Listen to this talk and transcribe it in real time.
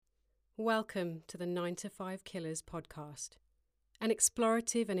Welcome to the 9 to 5 Killers podcast, an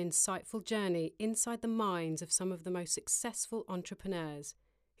explorative and insightful journey inside the minds of some of the most successful entrepreneurs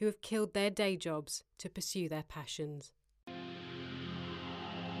who have killed their day jobs to pursue their passions.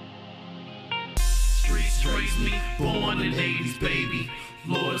 Streets raised me, born in 80s, baby.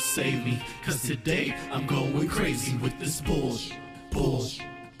 Lord save me, cause today I'm going crazy with this bullshit.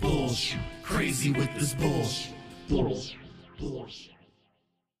 Crazy with this bullshit.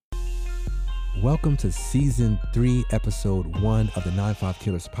 Welcome to Season 3, Episode 1 of the 9 to 5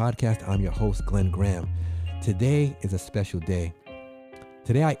 Killers podcast. I'm your host, Glenn Graham. Today is a special day.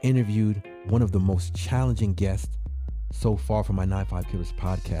 Today I interviewed one of the most challenging guests so far for my 9 to 5 Killers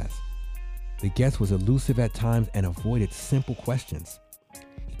podcast. The guest was elusive at times and avoided simple questions.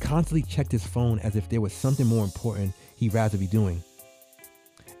 He constantly checked his phone as if there was something more important he'd rather be doing.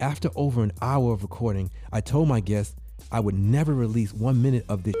 After over an hour of recording, I told my guest I would never release 1 minute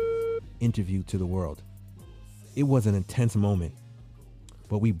of this interview to the world. It was an intense moment,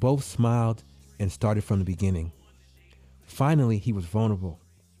 but we both smiled and started from the beginning. Finally, he was vulnerable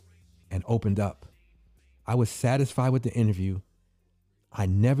and opened up. I was satisfied with the interview. I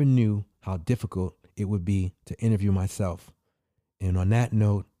never knew how difficult it would be to interview myself. And on that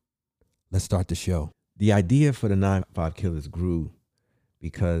note, let's start the show. The idea for the 9 to 5 Killers grew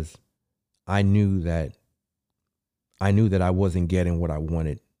because I knew that I wasn't getting what I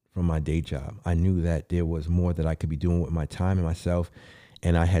wanted from my day job. I knew that there was more that I could be doing with my time and myself,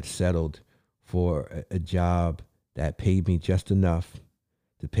 and I had settled for a job that paid me just enough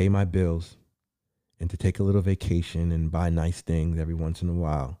to pay my bills and to take a little vacation and buy nice things every once in a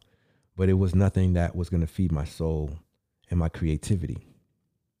while. But it was nothing that was going to feed my soul and my creativity.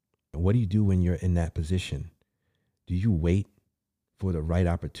 What do you do when you're in that position? Do you wait for the right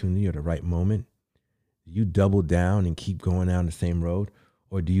opportunity or the right moment? Do you double down and keep going down the same road?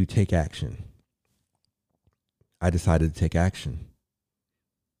 Or do you take action? I decided to take action.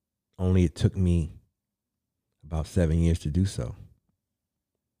 Only it took me about 7 years to do so.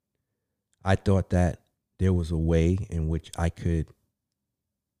 I thought that there was a way in which I could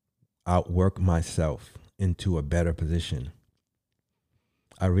outwork myself into a better position.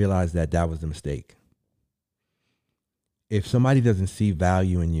 I realized that that was the mistake. If somebody doesn't see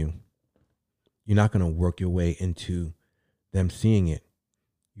value in you, you're not going to work your way into them seeing it.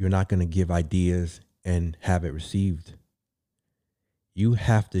 You're not going to give ideas and have it received. You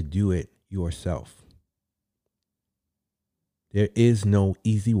have to do it yourself. There is no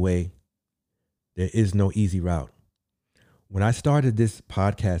easy way. There is no easy route. When I started this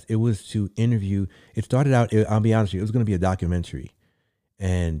podcast, it was to interview. It started out, I'll be honest with you, it was going to be a documentary.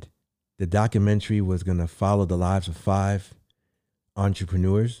 And the documentary was going to follow the lives of 5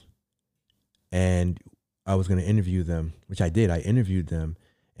 entrepreneurs. And I was going to interview them, which I did. I interviewed them.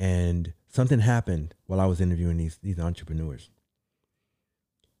 And something happened while I was interviewing these entrepreneurs.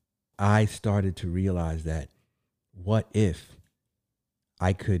 I started to realize that what if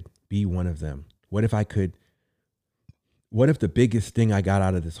I could be one of them? What if the biggest thing I got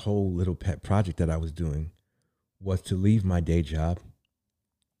out of this whole little pet project that I was doing was to leave my day job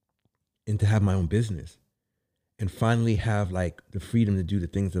and to have my own business and finally have like the freedom to do the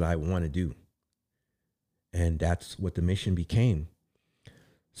things that I want to do. And that's what the mission became.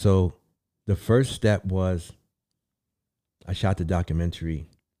 So the first step was I shot the documentary,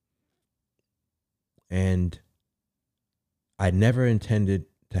 and I never intended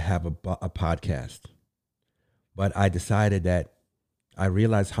to have a podcast, but I decided that I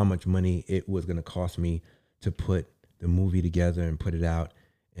realized how much money it was going to cost me to put the movie together and put it out.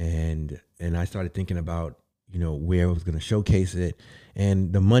 And I started thinking about, where I was going to showcase it,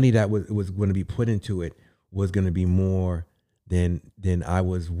 and the money that was going to be put into it was going to be more than I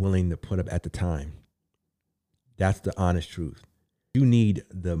was willing to put up at the time. That's the honest truth. You need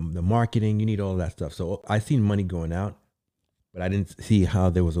the marketing, you need all that stuff. So I seen money going out, but I didn't see how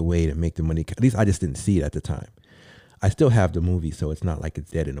there was a way to make the money. At least I just didn't see it at the time. I still have the movie, so it's not like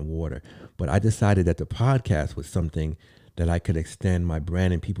it's dead in the water. But I decided that the podcast was something that I could extend my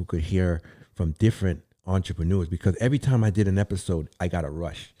brand and people could hear from different entrepreneurs. Because every time I did an episode, I got a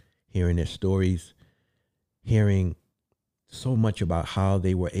rush hearing their stories, hearing so much about how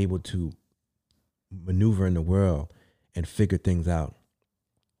they were able to maneuver in the world and figure things out.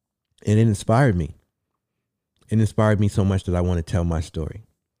 And it inspired me. It inspired me so much that I want to tell my story.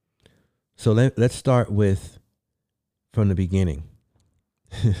 So let's start from the beginning.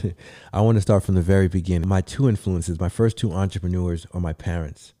 I want to start from the very beginning. My 2 influences, my first 2 entrepreneurs are my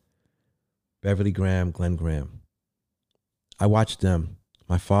parents, Beverly Graham, Glenn Graham. I watched them.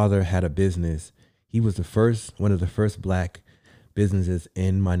 My father had a business. He was one of the first Black businesses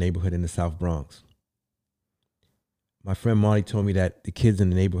in my neighborhood in the South Bronx. My friend Marty told me that the kids in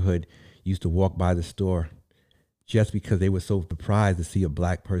the neighborhood used to walk by the store just because they were so surprised to see a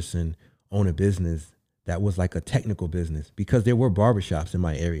black person own a business that was like a technical business, because there were barbershops in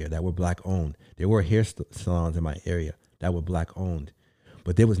my area that were black owned. There were hair salons in my area that were black owned,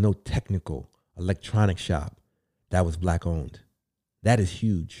 but there was no technical electronic shop that was black owned. That is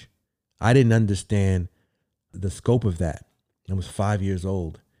huge. I didn't understand the scope of that. I was 5 years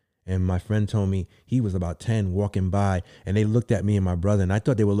old. And my friend told me he was about 10 walking by, and they looked at me and my brother, and I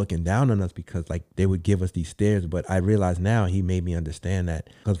thought they were looking down on us because like they would give us these stares. But I realized now he made me understand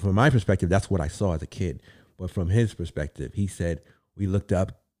that, because from my perspective, that's what I saw as a kid. But from his perspective, he said, we looked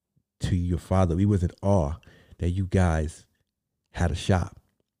up to your father. We was in awe that you guys had a shop.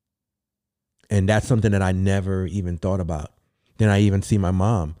 And that's something that I never even thought about. Then I even see my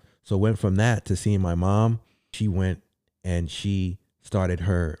mom. So went from that to seeing my mom. She went and she started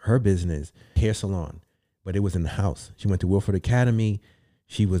her business, hair salon, but it was in the house. She went to Wilford Academy.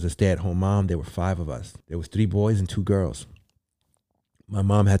 She was a stay-at-home mom. There were 5 of us. There was 3 boys and 2 girls. My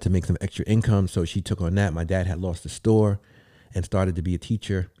mom had to make some extra income, so she took on that. My dad had lost the store and started to be a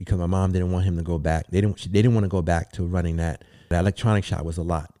teacher because my mom didn't want him to go back. They didn't want to go back to running that. The electronic shop was a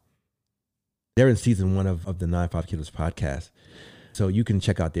lot. They're in season 1 of the 9-5 Killers podcast. So you can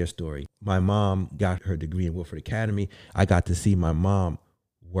check out their story. My mom got her degree in Wilford Academy. I got to see my mom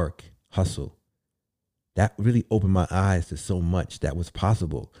work, hustle. That really opened my eyes to so much that was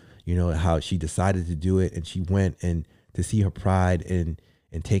possible. You know, how she decided to do it, and she went, and to see her pride in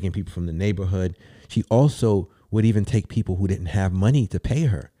taking people from the neighborhood. She also would even take people who didn't have money to pay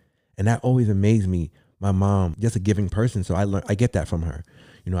her. And that always amazed me. My mom, just a giving person. So I get that from her.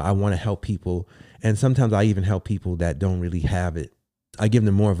 You know, I want to help people. And sometimes I even help people that don't really have it. I give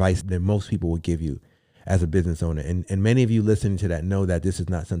them more advice than most people would give you as a business owner. And many of you listening to that know that this is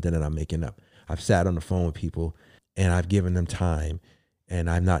not something that I'm making up. I've sat on the phone with people and I've given them time and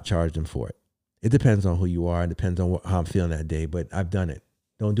I've not charged them for it. It depends on who you are. It depends on how I'm feeling that day, but I've done it.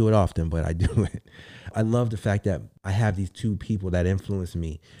 Don't do it often, but I do it. I love the fact that I have these 2 people that influence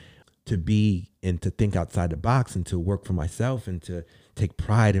me to be and to think outside the box and to work for myself and to take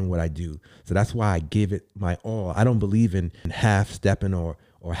pride in what I do. So that's why I give it my all. I don't believe in half-stepping or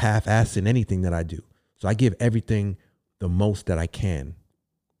half-assing anything that I do. So I give everything the most that I can.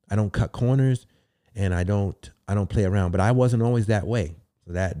 I don't cut corners and I don't play around, but I wasn't always that way.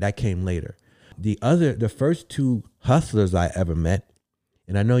 So that came later. The first 2 hustlers I ever met,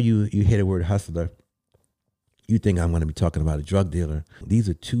 and I know you hear the word hustler, you think I'm going to be talking about a drug dealer. These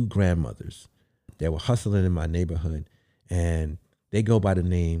are 2 grandmothers that were hustling in my neighborhood, and they go by the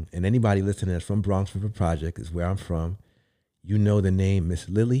name, and anybody listening that's from Bronx River Project is where I'm from. You know the name Miss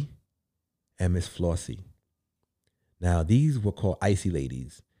Lily and Miss Flossie. Now, these were called Icy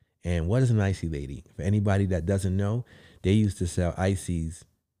Ladies. And what is an Icy Lady? For anybody that doesn't know, they used to sell ices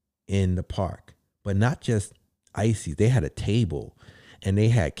in the park, but not just ices. They had a table and they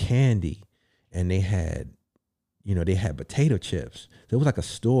had candy and they had potato chips. So it was like a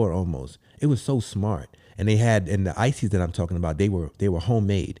store almost. It was so smart. And the ices that I'm talking about, they were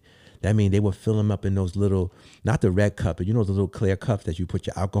homemade. That means they would fill them up in those little, not the red cup, but you know, the little clear cups that you put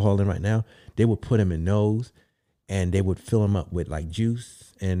your alcohol in right now. They would put them in those, and they would fill them up with like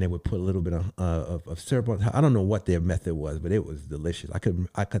juice, and they would put a little bit of syrup on. I don't know what their method was, but it was delicious.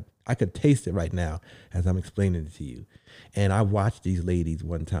 I could taste it right now as I'm explaining it to you. And I watched these ladies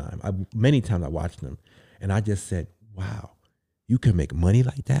one time. Many times I watched them, and I just said, "Wow, you can make money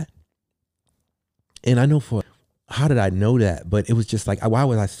like that." And I know how did I know that? But it was just like, why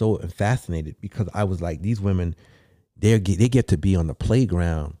was I so fascinated? Because I was like, these women, they get to be on the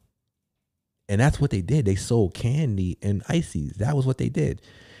playground. And that's what they did. They sold candy and ices. That was what they did.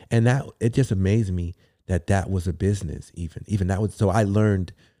 And it just amazed me that was a business even that was. So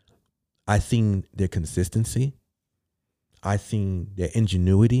I seen their consistency. I seen their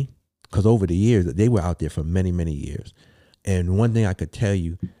ingenuity, because over the years, they were out there for many, many years. And one thing I could tell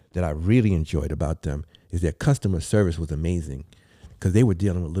you that I really enjoyed about them is their customer service was amazing, because they were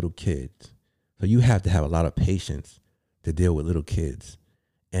dealing with little kids. So you have to have a lot of patience to deal with little kids.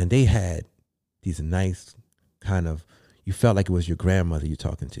 And they had these nice kind of, you felt like it was your grandmother you're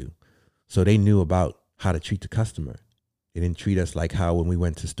talking to. So they knew about how to treat the customer. They didn't treat us like how when we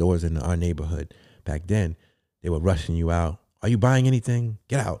went to stores in our neighborhood back then, they were rushing you out. Are you buying anything?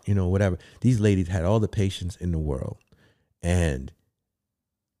 Get out, whatever. These ladies had all the patience in the world. And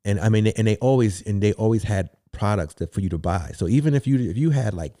I mean, they always had products for you to buy. So even if you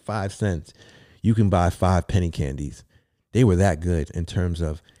had like 5 cents, you can buy 5 penny candies. They were that good in terms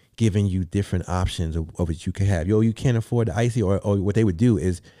of giving you different options of what you could have. You can't afford the icy, or what they would do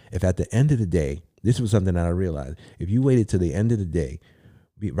is, if at the end of the day, this was something that I realized, if you waited till the end of the day,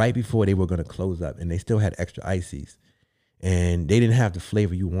 right before they were going to close up, and they still had extra ices, and they didn't have the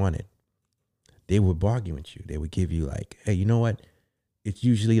flavor you wanted, they would bargain with you. They would give you like, hey, you know what? It's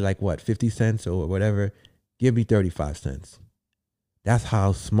usually like what, 50 cents or whatever. Give me 35 cents. That's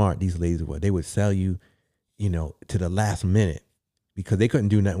how smart these ladies were. They would sell you, to the last minute, because they couldn't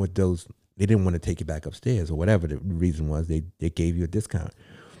do nothing with those. They didn't want to take it back upstairs or whatever the reason was. They gave you a discount.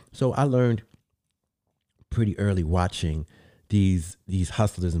 So I learned pretty early watching these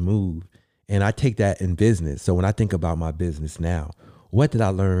hustlers move, and I take that in business. So when I think about my business now, what did I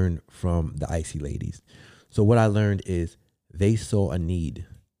learn from the icy ladies? So what I learned is they saw a need.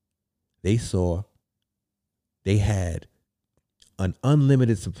 They had an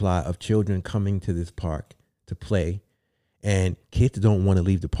unlimited supply of children coming to this park to play, and kids don't want to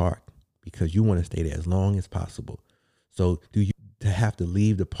leave the park because you want to stay there as long as possible. So do you have to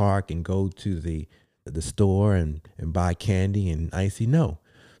leave the park and go to the store and buy candy and icy? No.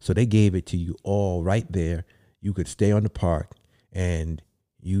 So they gave it to you all right there. You could stay on the park and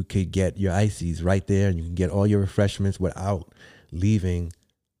you could get your ices right there, and you can get all your refreshments without leaving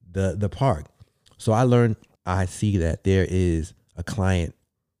the park. So I see that there is a client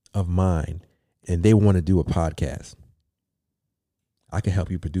of mine and they want to do a podcast. I can help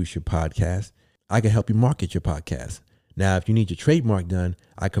you produce your podcast. I can help you market your podcast. Now, if you need your trademark done,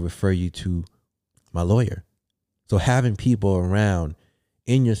 I could refer you to my lawyer. So having people around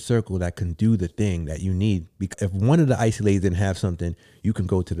in your circle that can do the thing that you need. Because if one of the icy ladies didn't have something, you can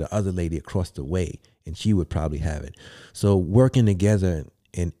go to the other lady across the way and she would probably have it. So working together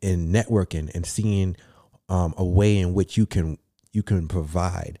and networking and seeing a way in which you can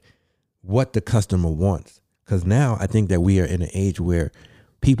provide what the customer wants. Because now I think that we are in an age where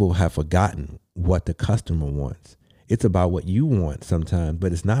people have forgotten what the customer wants. It's about what you want sometimes,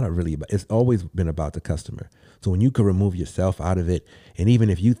 but it's not really about, it's always been about the customer. So when you can remove yourself out of it, and even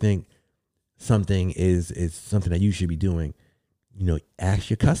if you think something is something that you should be doing, ask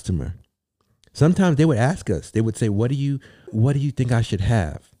your customer. Sometimes they would ask us, they would say, what do you think I should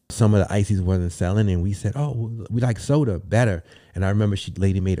have? Some of the ices wasn't selling, and we said, oh, we like soda better. And I remember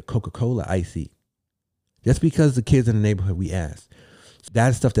lady made a Coca-Cola icy. Just because the kids in the neighborhood, we asked. So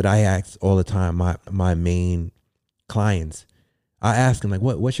that's stuff that I ask all the time, my main clients. I ask them, like,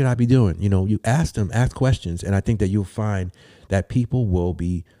 what should I be doing? You ask them, ask questions. And I think that you'll find that people will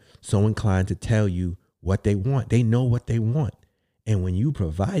be so inclined to tell you what they want. They know what they want. And when you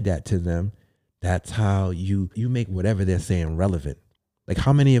provide that to them, that's how you make whatever they're saying relevant. Like,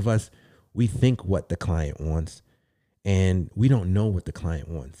 how many of us, we think what the client wants and we don't know what the client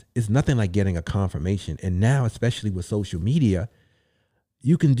wants? It's nothing like getting a confirmation. And now, especially with social media,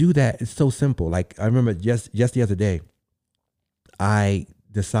 you can do that. It's so simple. Like, I remember just the other day, I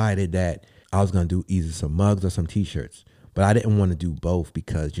decided that I was going to do either some mugs or some t-shirts, but I didn't want to do both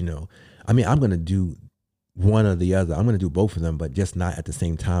because, I'm going to do one or the other. I'm going to do both of them, but just not at the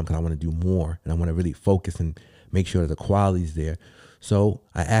same time, because I want to do more and I want to really focus and make sure that the quality's there. So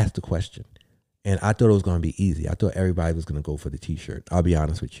I asked the question, and I thought it was going to be easy. I thought everybody was going to go for the t-shirt. I'll be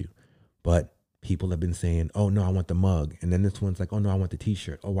honest with you. But people have been saying, oh, no, I want the mug. And then this one's like, oh, no, I want the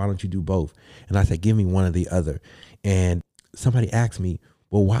t-shirt. Oh, why don't you do both? And I said, give me one or the other. And somebody asked me,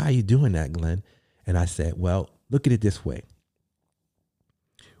 well, why are you doing that, Glenn? And I said, well, look at it this way.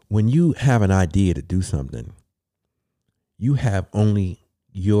 When you have an idea to do something, you have only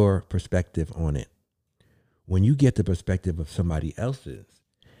your perspective on it. When you get the perspective of somebody else's,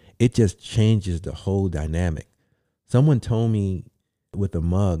 it just changes the whole dynamic. Someone told me with a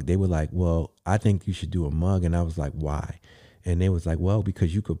mug, they were like, well, I think you should do a mug. And I was like, why? And they was like, well,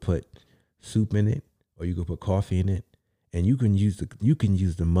 because you could put soup in it or you could put coffee in it, and you can use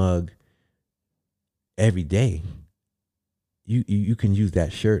the mug every day. You can use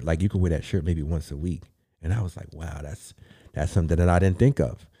that shirt, like you can wear that shirt maybe once a week. And I was like, wow, that's something that I didn't think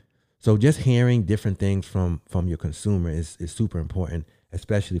of. So just hearing different things from your consumer is super important,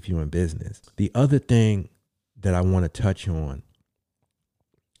 especially if you're in business. The other thing that I want to touch on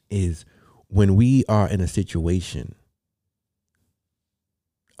is when we are in a situation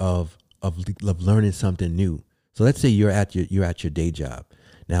of learning something new. So let's say you're at your day job.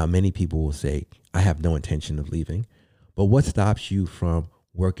 Now, many people will say, I have no intention of leaving. But what stops you from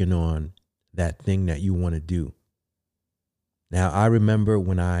working on that thing that you want to do? Now, I remember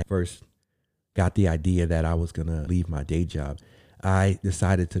when I first got the idea that I was going to leave my day job, I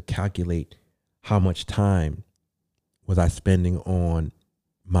decided to calculate how much time was I spending on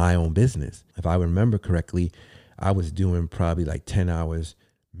my own business. If I remember correctly, I was doing probably like 10 hours,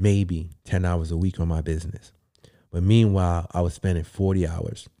 maybe 10 hours a week on my business. But meanwhile, I was spending 40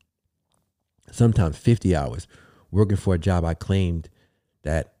 hours, sometimes 50 hours, working for a job I claimed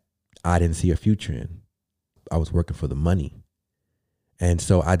that I didn't see a future in. I was working for the money. And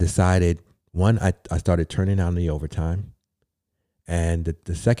so I decided, one, I started turning down the overtime. And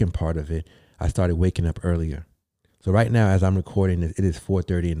the second part of it, I started waking up earlier. So right now, as I'm recording this, it is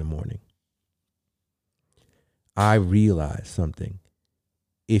 4:30 in the morning. I realized something.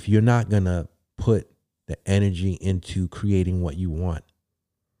 If you're not going to put the energy into creating what you want,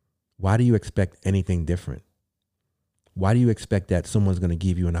 why do you expect anything different? Why do you expect that someone's going to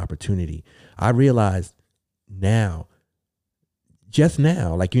give you an opportunity? I realized now, just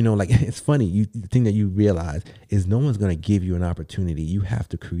now, like, it's funny. The thing that you realize is no one's going to give you an opportunity. You have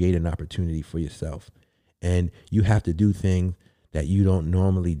to create an opportunity for yourself. And you have to do things that you don't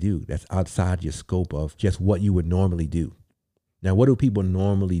normally do. That's outside your scope of just what you would normally do. Now, what do people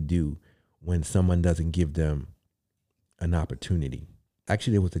normally do when someone doesn't give them an opportunity?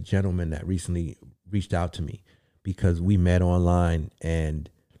 Actually, there was a gentleman that recently reached out to me because we met online and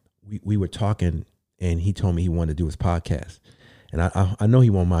we were talking, and he told me he wanted to do his podcast. And I know he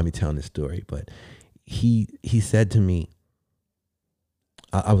won't mind me telling this story, but he said to me,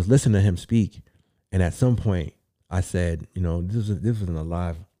 I was listening to him speak, and at some point I said, this was in a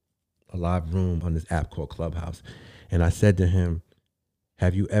live room on this app called Clubhouse. And I said to him,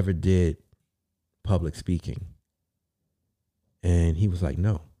 have you ever did public speaking? And he was like,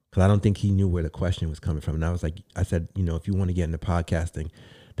 no, because I don't think he knew where the question was coming from. And I said, if you want to get into podcasting,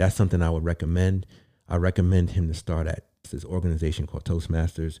 that's something I would recommend. I recommend him to start at this organization called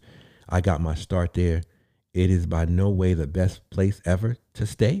Toastmasters. I got my start there. It is by no way the best place ever to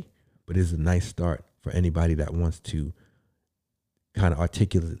stay, but it is a nice start for anybody that wants to kind of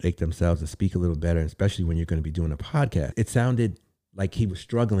articulate themselves and speak a little better, especially when you're going to be doing a podcast. It sounded like he was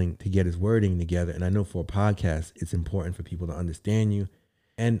struggling to get his wording together. And I know for a podcast, it's important for people to understand you.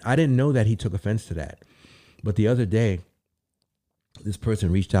 And I didn't know that he took offense to that. But the other day, this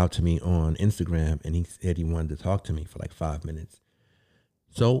person reached out to me on Instagram, and he said he wanted to talk to me for like 5 minutes.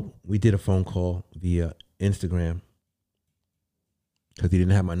 So we did a phone call via Instagram because he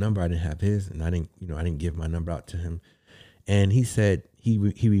didn't have my number. I didn't have his, and I didn't give my number out to him. And he said, he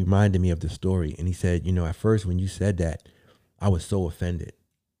reminded me of the story. And he said, at first when you said that, I was so offended.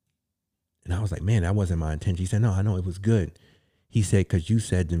 And I was like, man, that wasn't my intention. He said, no, I know, it was good. He said, because you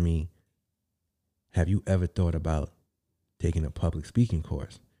said to me, have you ever thought about taking a public speaking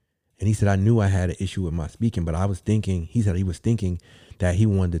course? And he said, I knew I had an issue with my speaking, but he said he was thinking that he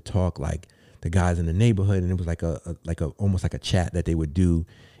wanted to talk like the guys in the neighborhood. And it was like almost like a chat that they would do.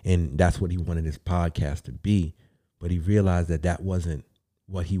 And that's what he wanted his podcast to be. But he realized that that wasn't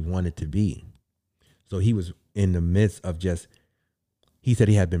what he wanted to be. So he was in the midst of he said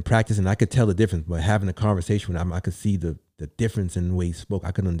he had been practicing. I could tell the difference, but having a conversation with him, I could see the difference in the way he spoke.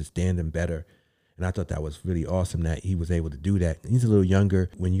 I could understand him better. And I thought that was really awesome that he was able to do that. He's a little younger.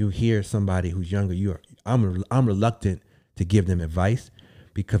 When you hear somebody who's younger, I'm reluctant to give them advice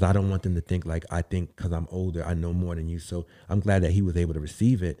because I don't want them to think like I think because I'm older, I know more than you. So I'm glad that he was able to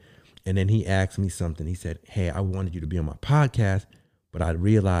receive it. And then he asked me something. He said, hey, I wanted you to be on my podcast, but I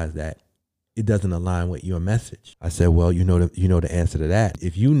realized that it doesn't align with your message. I said, well, you know the answer to that.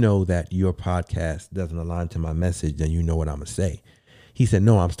 If you know that your podcast doesn't align to my message, then you know what I'm going to say. He said,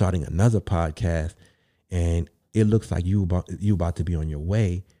 no, I'm starting another podcast, and it looks like you about to be on your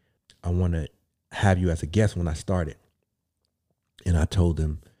way. I want to have you as a guest when I start it. And I told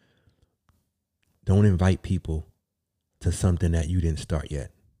him, don't invite people to something that you didn't start yet.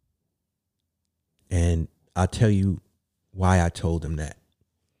 And I'll tell you why I told him that.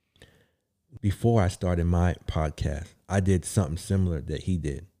 Before I started my podcast, I did something similar that he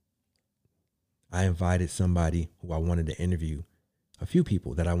did. I invited somebody who I wanted to interview, a few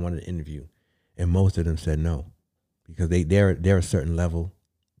people that I wanted to interview, and most of them said no because they're a certain level.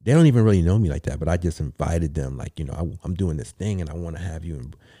 They don't even really know me like that, but I just invited them like, I'm doing this thing and I want to have you.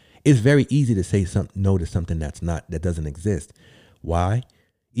 And it's very easy to say no to something that doesn't exist. Why?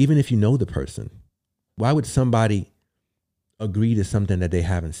 Even if you know the person, why would somebody agree to something that they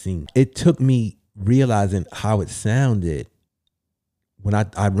haven't seen? It took me realizing how it sounded when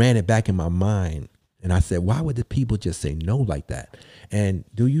I ran it back in my mind, and I said, why would the people just say no like that? And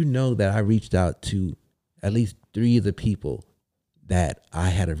do you know that I reached out to at least 3 of the people that I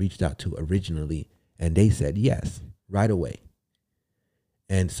had reached out to originally, and they said yes right away.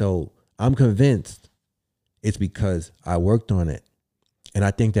 And so I'm convinced it's because I worked on it. And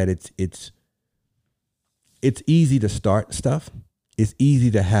I think that it's easy to start stuff. It's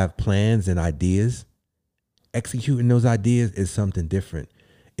easy to have plans and ideas. Executing those ideas is something different.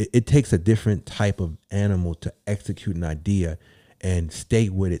 It takes a different type of animal to execute an idea and stay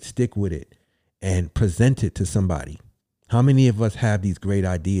with it, stick with it, and present it to somebody. How many of us have these great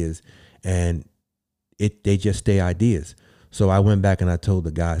ideas and they just stay ideas? So I went back and I told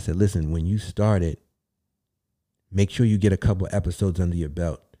the guy, I said, listen, when you start it, make sure you get a couple episodes under your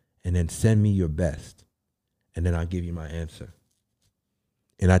belt and then send me your best. And then I'll give you my answer.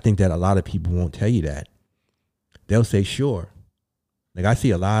 And I think that a lot of people won't tell you that. They'll say, sure. Like I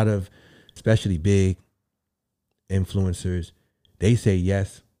see a lot of, especially big influencers, they say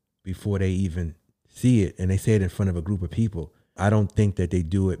yes before they even see it. And they say it in front of a group of people. I don't think that they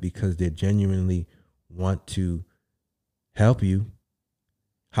do it because they genuinely want to help you.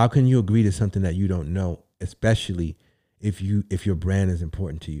 How can you agree to something that you don't know, especially if your brand is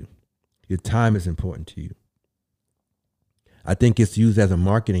important to you? Your time is important to you. I think it's used as a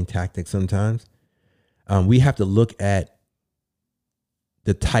marketing tactic sometimes. We have to look at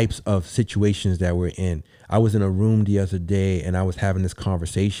the types of situations that we're in. I was in a room the other day and I was having this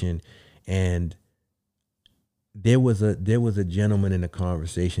conversation, and there was a gentleman in the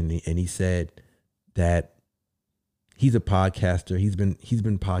conversation, and he said that he's a podcaster. He's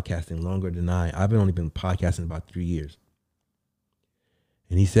been podcasting longer than I've only been podcasting about 3 years.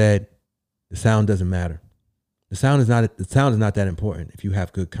 And he said, the sound doesn't matter. The sound is not that important. If you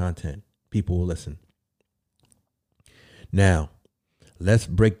have good content, people will listen. Now, let's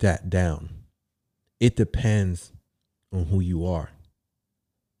break that down. It depends on who you are.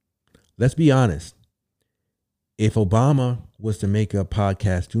 Let's be honest. If Obama was to make a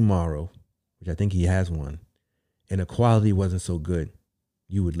podcast tomorrow, which I think he has one, and the quality wasn't so good,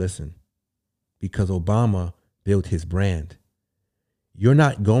 you would listen because Obama built his brand. You're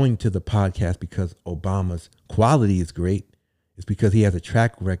not going to the podcast because Obama's quality is great. It's because he has a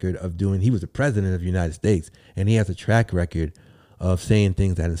track record of he was the president of the United States, and he has a track record of saying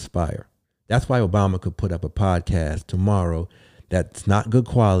things that inspire. That's why Obama could put up a podcast tomorrow that's not good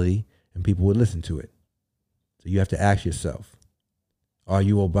quality and people would listen to it. So you have to ask yourself, are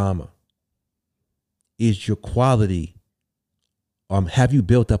you Obama? Is your quality, have you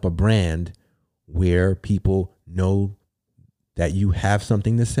built up a brand where people know that you have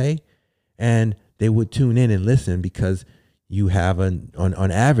something to say and they would tune in and listen because you have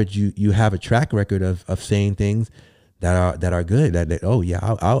on average, you have a track record of saying things that are good,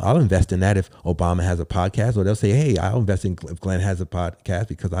 I'll invest in that if Obama has a podcast, or they'll say, hey, I'll invest in if Glenn has a podcast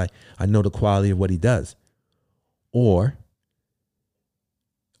because I know the quality of what he does. Or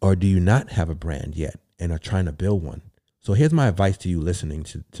do you not have a brand yet and are trying to build one? So here's my advice to you listening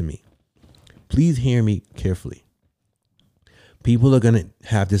to me. Please hear me carefully. People are going to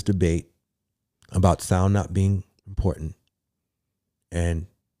have this debate about sound not being important. And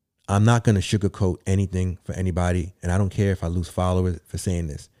I'm not going to sugarcoat anything for anybody. And I don't care if I lose followers for saying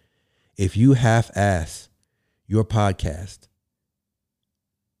this. If you half-ass your podcast,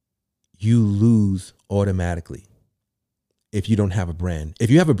 you lose automatically if you don't have a brand. If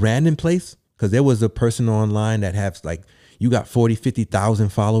you have a brand in place, because there was a person online that has you got 40, 50,000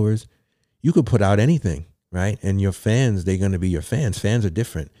 followers, you could put out anything, right? And your fans, they're going to be your fans. Fans are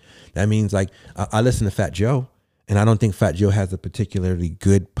different. That means I listen to Fat Joe, and I don't think Fat Joe has a particularly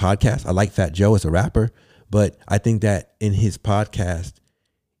good podcast. I like Fat Joe as a rapper, but I think that in his podcast,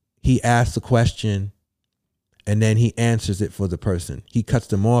 he asks a question and then he answers it for the person. He cuts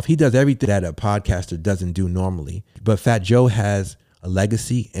them off. He does everything that a podcaster doesn't do normally. But Fat Joe has a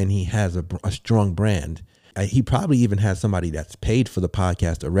legacy and he has a strong brand. He probably even has somebody that's paid for the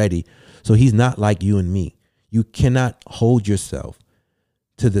podcast already. So he's not like you and me. You cannot hold yourself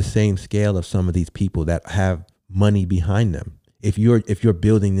to the same scale of some of these people that have money behind them. If you're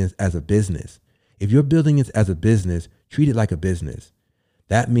building this as a business, treat it like a business.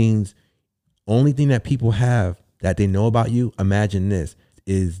 That means only thing that people have that they know about you, imagine this,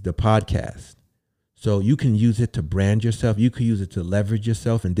 is the podcast. So you can use it to brand yourself. You could use it to leverage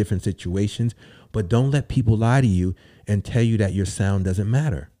yourself in different situations, but don't let people lie to you and tell you that your sound doesn't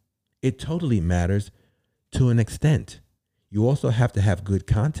matter. It totally matters to an extent. You also have to have good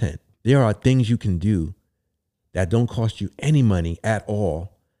content. There are things you can do that don't cost you any money at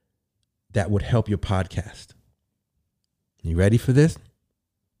all that would help your podcast. You ready for this?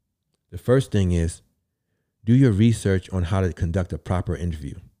 The first thing is do your research on how to conduct a proper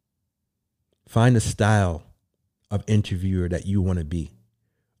interview. Find a style of interviewer that you want to be.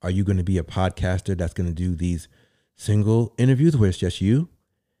 Are you going to be a podcaster that's going to do these single interviews where it's just you?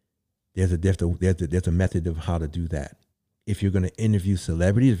 There's a method of how to do that. If you're going to interview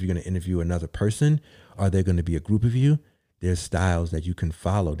celebrities, if you're going to interview another person, are there going to be a group of you? There's styles that you can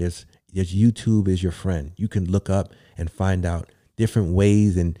follow. There's YouTube is your friend. You can look up and find out different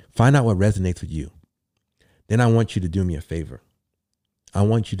ways and find out what resonates with you. Then I want you to do me a favor. I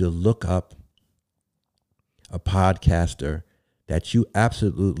want you to look up a podcaster that you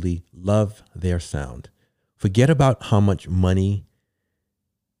absolutely love their sound. Forget about how much money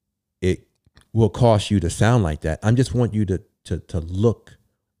it will cost you to sound like that. I just want you to look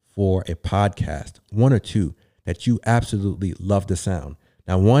for a podcast, one or two, that you absolutely love the sound.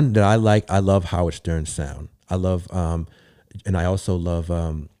 Now, one that I love Howard Stern's sound. I love, and I also love,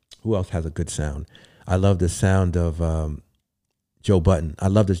 who else has a good sound? I love the sound of Joe Budden. I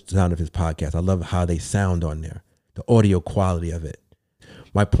love the sound of his podcast. I love how they sound on there, the audio quality of it.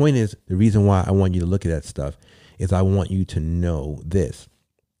 My point is, the reason why I want you to look at that stuff is I want you to know this.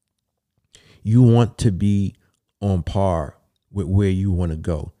 You want to be on par with where you want to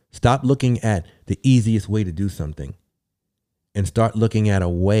go. Stop looking at the easiest way to do something and start looking at a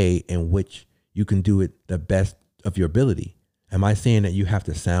way in which you can do it the best of your ability. Am I saying that you have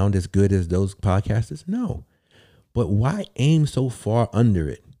to sound as good as those podcasters? No. But why aim so far under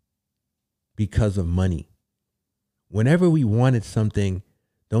it? Because of money. Whenever we wanted something,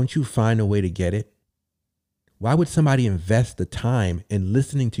 don't you find a way to get it? Why would somebody invest the time in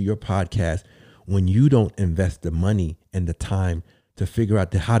listening to your podcast when you don't invest the money and the time to figure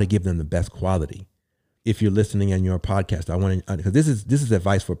out how to give them the best quality? If you're listening on your podcast, I want to, because this is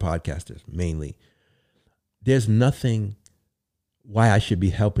advice for podcasters mainly. There's nothing why I should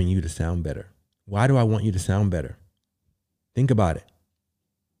be helping you to sound better. Why do I want you to sound better? Think about it.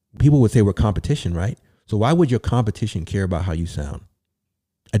 People would say we're competition, right? So why would your competition care about how you sound?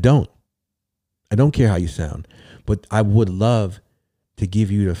 I don't care how you sound, but I would love to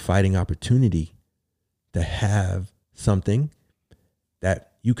give you the fighting opportunity to have something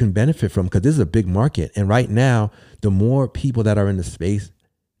that you can benefit from, because this is a big market. And right now, the more people that are in the space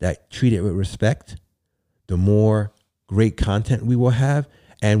that treat it with respect, the more great content we will have,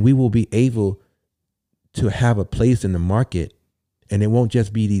 and we will be able to have a place in the market. And it won't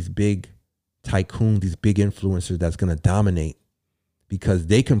just be these big tycoons, these big influencers that's going to dominate, because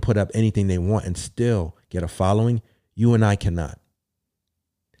they can put up anything they want and still get a following. You and I cannot.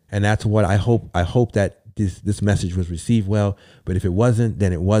 And that's what I hope. I hope that this message was received well, but if it wasn't,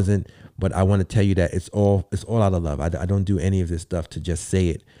 then it wasn't. But I want to tell you that it's all out of love. I don't do any of this stuff to just say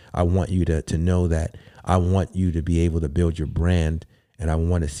it. I want you to know that I want you to be able to build your brand, and I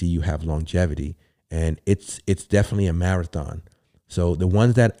want to see you have longevity. And it's definitely a marathon. So the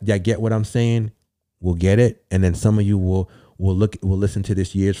ones that get what I'm saying will get it, and then some of you will listen to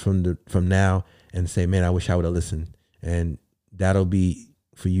this years from now and say, man, I wish I would have listened. And that'll be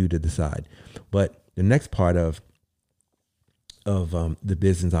for you to decide. But the next part of the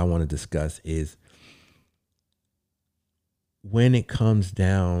business I want to discuss is when it comes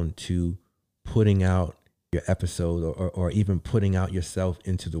down to putting out your episode or even putting out yourself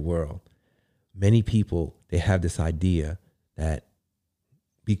into the world. Many people, they have this idea that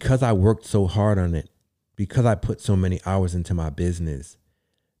because I worked so hard on it, because I put so many hours into my business,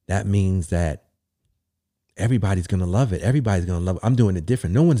 that means that everybody's going to love it. Everybody's going to love it. I'm doing it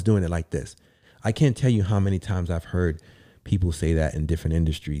different. No one's doing it like this. I can't tell you how many times I've heard people say that in different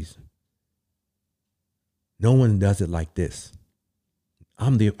industries. No one does it like this.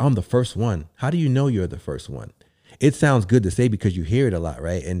 I'm the first one. How do you know you're the first one? It sounds good to say because you hear it a lot,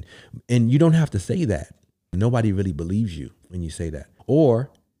 right? And you don't have to say that. Nobody really believes you when you say that. Or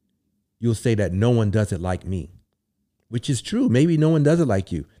you'll say that no one does it like me, which is true. Maybe no one does it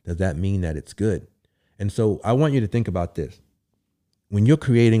like you. Does that mean that it's good? And so I want you to think about this. When you're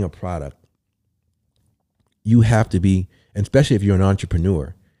creating a product, you have to be, and especially if you're an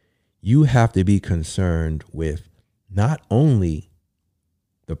entrepreneur, you have to be concerned with not only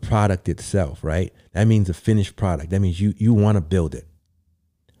the product itself, right? That means a finished product. That means you want to build it.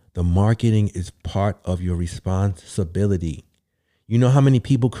 The marketing is part of your responsibility. You know how many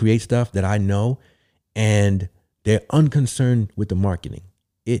people create stuff that I know and they're unconcerned with the marketing.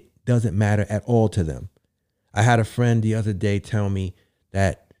 It doesn't matter at all to them. I had a friend the other day tell me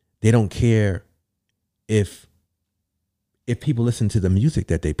that they don't care if people listen to the music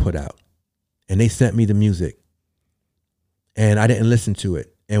that they put out. And they sent me the music and I didn't listen to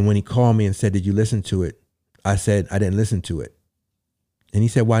it. And when he called me and said, did you listen to it? I said, I didn't listen to it. And he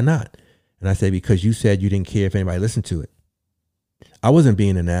said, why not? And I said, because you said you didn't care if anybody listened to it. I wasn't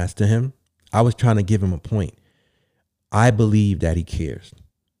being an ass to him. I was trying to give him a point. I believe that he cares.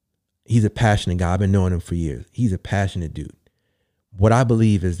 He's a passionate guy. I've been knowing him for years. He's a passionate dude. What I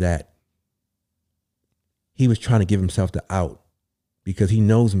believe is that he was trying to give himself the out because he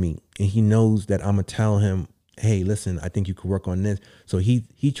knows me and he knows that I'm going to tell him, hey, listen, I think you could work on this. So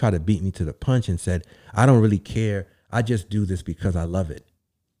he tried to beat me to the punch and said, I don't really care I just do this because I love it.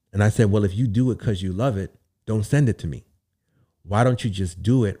 And I said, well, if you do it because you love it, don't send it to me. Why don't you just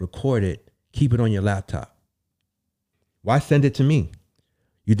do it, record it, keep it on your laptop? Why send it to me?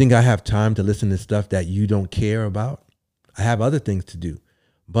 You think I have time to listen to stuff that you don't care about? I have other things to do.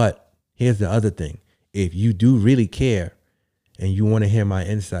 But here's the other thing. If you do really care and you want to hear my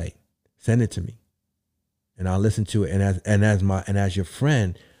insight, send it to me. And I'll listen to it. And as your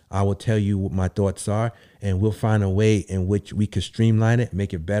friend, I will tell you what my thoughts are, and we'll find a way in which we could streamline it,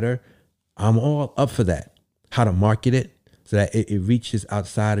 make it better. I'm all up for that. How to market it so that it reaches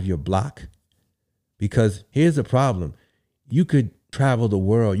outside of your block. Because here's the problem. You could travel the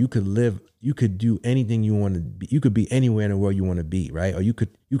world. You could live. You could do anything you want to be. You could be anywhere in the world you want to be, right? Or you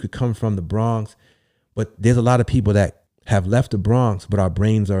could come from the Bronx. But there's a lot of people that have left the Bronx, but our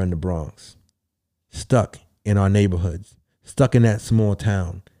brains are in the Bronx. Stuck in our neighborhoods. Stuck in that small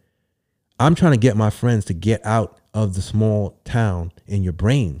town. I'm trying to get my friends to get out of the small town in your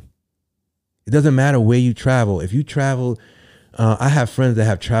brain. It doesn't matter where you travel. If you travel, I have friends that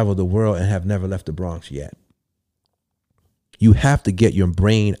have traveled the world and have never left the Bronx yet. You have to get your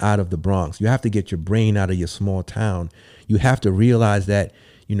brain out of the Bronx. You have to get your brain out of your small town. You have to realize that,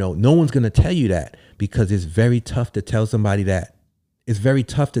 no one's going to tell you that, because it's very tough to tell somebody that. It's very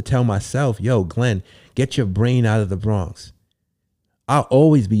tough to tell myself, yo, Glenn, get your brain out of the Bronx. I'll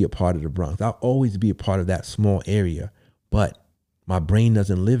always be a part of the Bronx. I'll always be a part of that small area, but my brain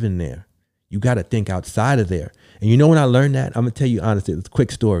doesn't live in there. You got to think outside of there. And when I learned that, I'm going to tell you honestly, it's a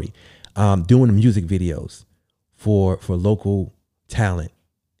quick story. Doing the music videos for local talent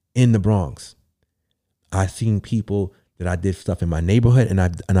in the Bronx. I've seen people that I did stuff in my neighborhood, and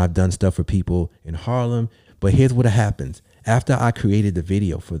I've done stuff for people in Harlem. But here's what happens. After I created the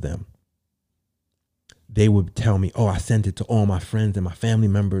video for them, they would tell me, oh, I sent it to all my friends and my family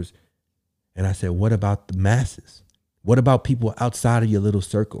members. And I said, what about the masses? What about people outside of your little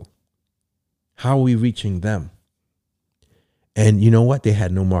circle? How are we reaching them? And you know what? They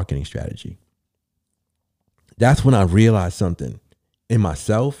had no marketing strategy. That's when I realized something in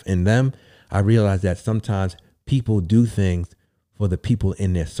myself and them. I realized that sometimes people do things for the people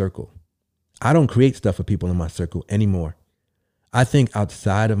in their circle. I don't create stuff for people in my circle anymore. I think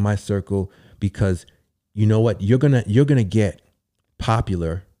outside of my circle, because you know what? You're gonna get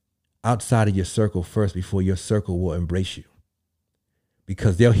popular outside of your circle first before your circle will embrace you.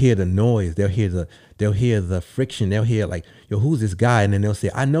 Because they'll hear the noise, they'll hear the friction, they'll hear like, yo, who's this guy? And then they'll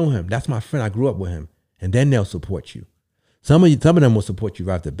say, I know him. That's my friend. I grew up with him. And then they'll support you. Some of them will support you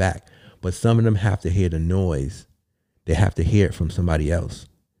right off the back, but some of them have to hear the noise. They have to hear it from somebody else.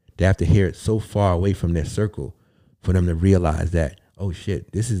 They have to hear it so far away from their circle for them to realize that, oh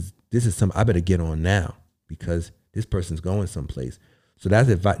shit, this is something I better get on now, because this person's going someplace. So that's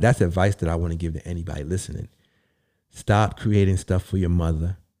advice that I want to give to anybody listening. Stop creating stuff for your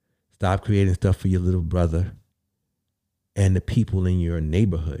mother. Stop creating stuff for your little brother and the people in your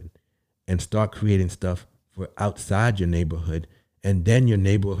neighborhood, and start creating stuff for outside your neighborhood. And then your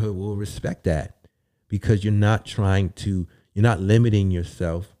neighborhood will respect that, because you're not limiting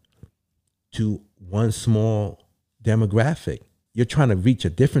yourself to one small demographic. You're trying to reach a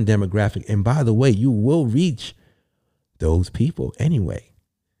different demographic. And by the way, you will reach those people anyway.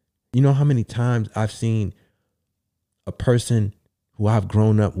 You know how many times I've seen a person who I've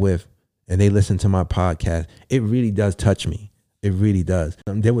grown up with and they listen to my podcast? It really does touch me. It really does.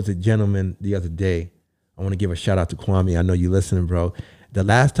 There was a gentleman the other day. I want to give a shout out to Kwame. I know you listening, bro. The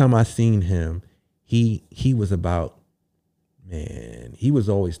last time I seen him, he was about, man, he was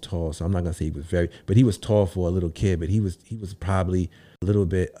always tall. So I'm not going to say he was but he was tall for a little kid, but he was probably a little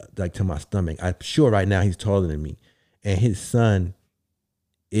bit like to my stomach. I'm sure right now he's taller than me. And his son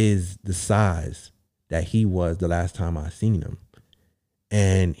is the size that he was the last time I seen him.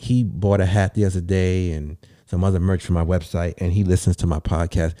 And he bought a hat the other day and some other merch from my website, and he listens to my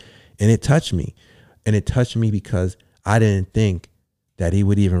podcast, and it touched me. And it touched me because I didn't think that he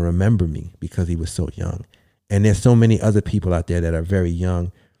would even remember me, because he was so young. And there's so many other people out there that are very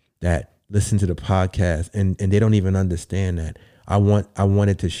young that listen to the podcast, and they don't even understand that. I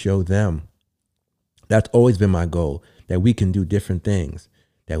wanted to show them. That's always been my goal, that we can do different things,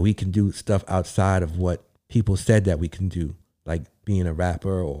 that we can do stuff outside of what people said that we can do, like being a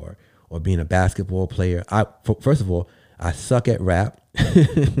rapper or being a basketball player. First of all, I suck at rap.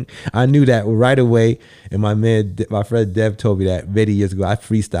 I knew that right away. And my friend Dev told me that many years ago. I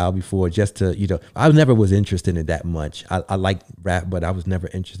freestyled before just to, I never was interested in that much. I like rap, but I was never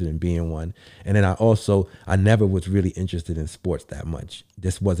interested in being one. And then I never was really interested in sports that much.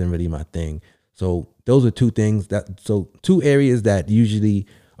 This wasn't really my thing. So those are two things two areas that usually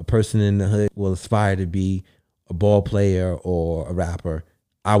a person in the hood will aspire to be, a ball player or a rapper,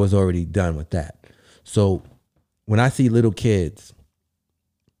 I was already done with that. So when I see little kids,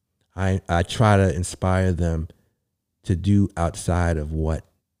 I try to inspire them to do outside of what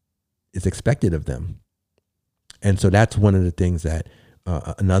is expected of them. And so that's one of the things that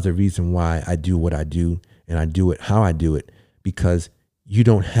another reason why I do what I do, and I do it how I do it, because you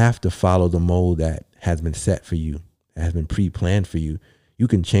don't have to follow the mold that has been set for you, that has been pre-planned for you. You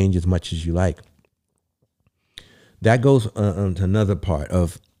can change as much as you like. That goes to another part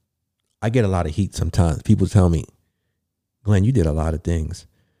of, I get a lot of heat sometimes. People tell me, Glenn, you did a lot of things.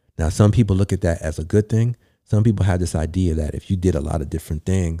 Now, some people look at that as a good thing. Some people have this idea that if you did a lot of different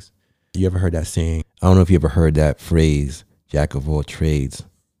things, you ever heard that saying? I don't know if you ever heard that phrase, jack of all trades,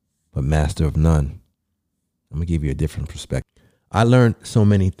 but master of none. I'm going to give you a different perspective. I learned so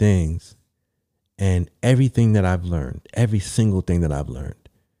many things, and everything that I've learned, every single thing that I've learned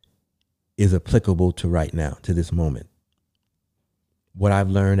is applicable to right now, to this moment. What I've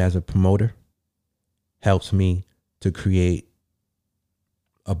learned as a promoter helps me to create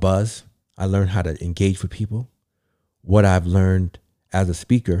a buzz. I learned how to engage with people. What I've learned as a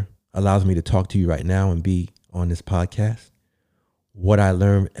speaker allows me to talk to you right now and be on this podcast. What I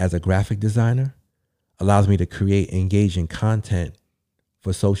learned as a graphic designer allows me to create engaging content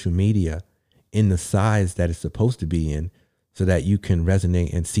for social media in the size that it's supposed to be in, so that you can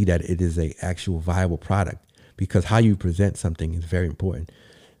resonate and see that it is an actual viable product. Because how you present something is very important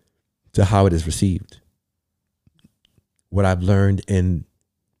to how it is received. What I've learned in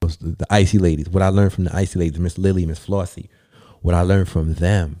the Icy Ladies, what I learned from the Icy Ladies, Miss Lily, Miss Flossie, what I learned from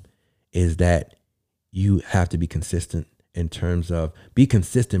them is that you have to be consistent in terms of, be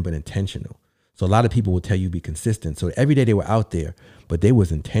consistent but intentional. So a lot of people will tell you be consistent. So every day they were out there, but they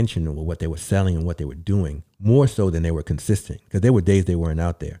was intentional with what they were selling and what they were doing, more so than they were consistent, because there were days they weren't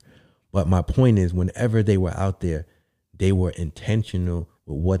out there. But my point is, whenever they were out there, they were intentional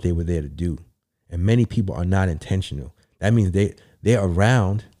with what they were there to do. And many people are not intentional. That means they're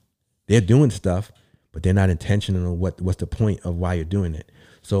around, they're doing stuff, but they're not intentional. What's the point of why you're doing it?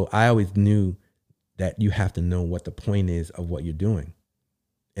 So I always knew that you have to know what the point is of what you're doing.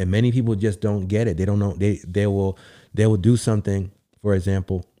 And many people just don't get it. They don't know. They will do something, for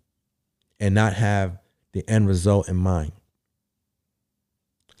example, and not have the end result in mind.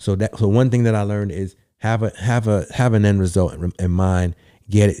 So one thing that I learned is have an end result in mind.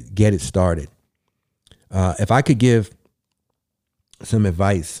 Get it started. If I could give some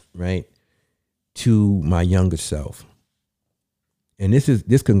advice, right, to my younger self, and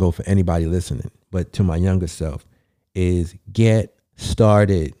this can go for anybody listening, but to my younger self, is get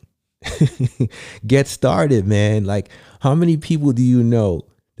started. Get started, man. Like, how many people do you know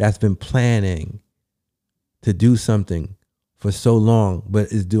that's been planning to do something for so long, but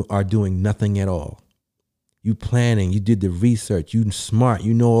are doing nothing at all? You planning, you did the research, you smart,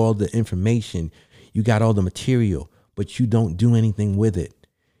 you know all the information, you got all the material, but you don't do anything with it.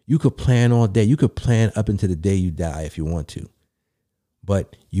 You could plan all day. You could plan up until the day you die if you want to,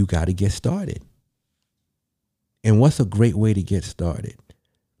 but you got to get started. And what's a great way to get started?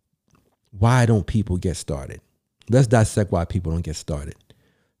 Why don't people get started? Let's dissect why people don't get started.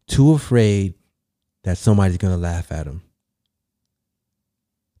 Too afraid that somebody's going to laugh at them.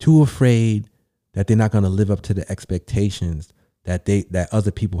 Too afraid that they're not going to live up to the expectations that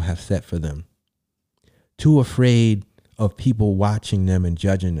other people have set for them. Too afraid of people watching them and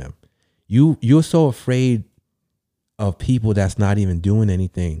judging them. You're so afraid of people that's not even doing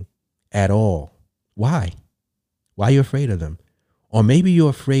anything at all. Why? Why are you afraid of them? Or maybe you're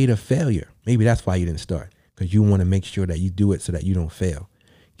afraid of failure. Maybe that's why you didn't start, because you want to make sure that you do it so that you don't fail.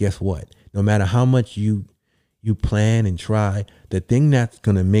 Guess what? No matter how much you plan and try, the thing that's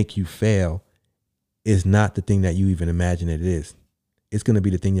going to make you fail is not the thing that you even imagine it is. It's going to be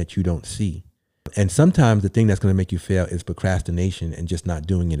the thing that you don't see. And sometimes the thing that's going to make you fail is procrastination and just not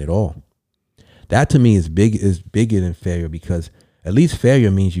doing it at all. That to me is bigger than failure, because at least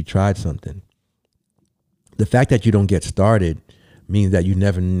failure means you tried something. The fact that you don't get started means that you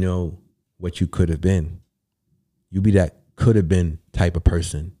never know what you could have been. You be that could have been type of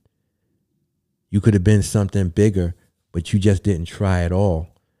person. You could have been something bigger, but you just didn't try at all.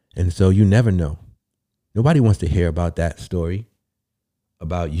 And so you never know. Nobody wants to hear about that story,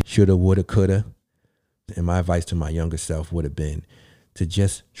 about you shoulda, woulda, coulda. And my advice to my younger self would have been to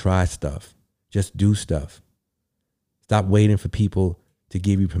just try stuff. Just do stuff. Stop waiting for people to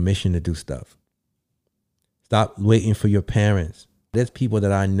give you permission to do stuff. Stop waiting for your parents. There's people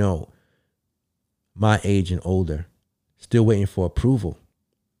that I know, my age and older, still waiting for approval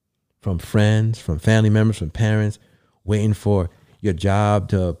from friends, from family members, from parents, waiting for your job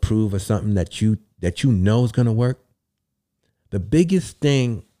to approve of something that you that you know is going to work. The biggest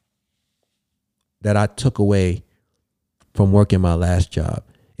thing that I took away from working my last job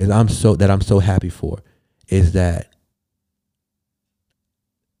is I'm so happy for is that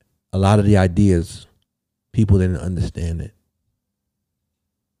a lot of the ideas, people didn't understand it.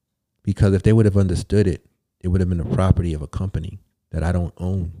 Because if they would have understood it, it would have been the property of a company that I don't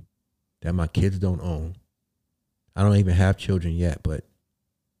own, that my kids don't own. I don't even have children yet, but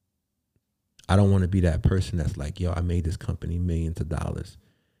I don't want to be that person that's like, yo, I made this company millions of dollars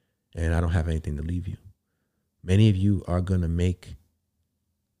and I don't have anything to leave you. Many of you are going to make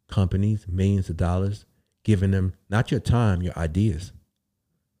companies millions of dollars, giving them not your time, your ideas,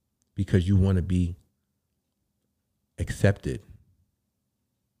 because you want to be accepted.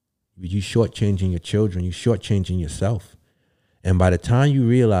 You shortchanging your children, you shortchanging yourself. And by the time you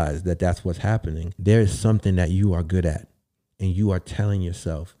realize that that's what's happening, there is something that you are good at. And you are telling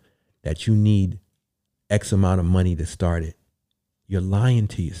yourself that you need X amount of money to start it. You're lying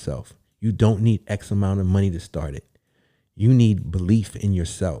to yourself. You don't need X amount of money to start it. You need belief in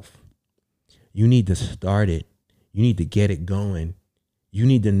yourself. You need to start it. You need to get it going. You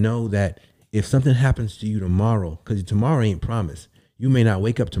need to know that if something happens to you tomorrow, because tomorrow ain't promised, you may not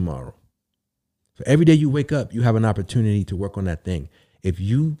wake up tomorrow. So every day you wake up, you have an opportunity to work on that thing. If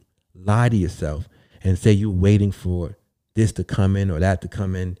you lie to yourself and say you're waiting for this to come in or that to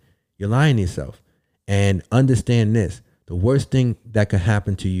come in, you're lying to yourself. And understand this, the worst thing that could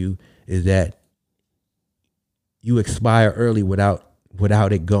happen to you is that you expire early without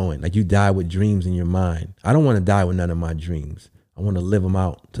it going. Like you die with dreams in your mind. I don't want to die with none of my dreams. I want to live them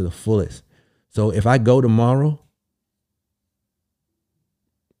out to the fullest. So if I go tomorrow,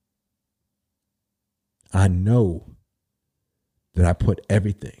 I know that I put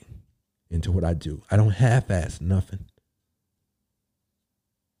everything into what I do. I don't half-ass nothing.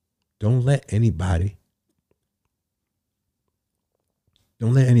 Don't let anybody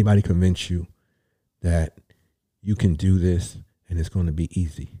convince you that you can do this and it's going to be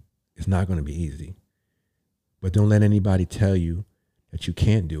easy. It's not going to be easy. But don't let anybody tell you that you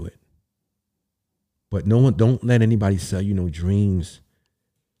can't do it. But don't let anybody sell you no dreams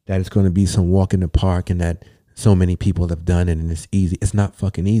that it's going to be some walk in the park and that so many people have done it and it's easy. It's not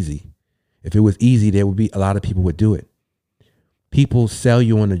fucking easy. If it was easy, there would be a lot of people would do it. People sell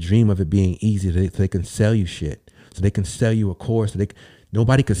you on a dream of it being easy so they can sell you shit. So they can sell you a course.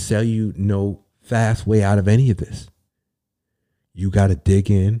 Nobody could sell you no fast way out of any of this. You got to dig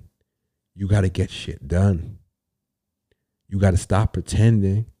in. You got to get shit done. You got to stop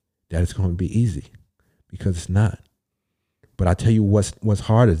pretending that it's going to be easy, because it's not. But I tell you what's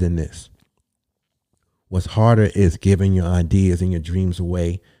harder than this. What's harder is giving your ideas and your dreams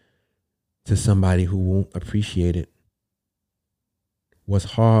away to somebody who won't appreciate it. What's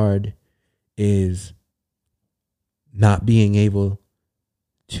hard is not being able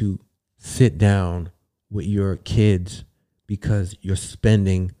to sit down with your kids because you're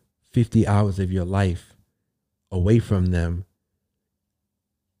spending 50 hours of your life away from them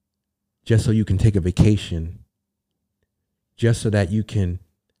just so you can take a vacation, just so that you can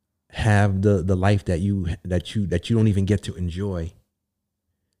have the life that you don't even get to enjoy.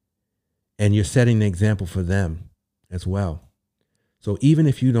 And you're setting the example for them as well. So even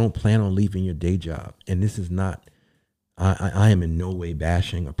if you don't plan on leaving your day job, and this is not, I am in no way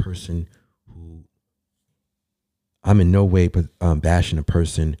bashing a person who, bashing a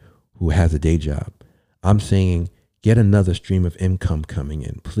person who has a day job. I'm saying get another stream of income coming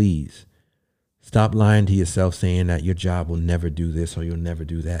in, please. Stop lying to yourself saying that your job will never do this or you'll never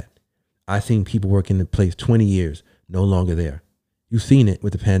do that. I've seen people work in the place 20 years, no longer there. You've seen it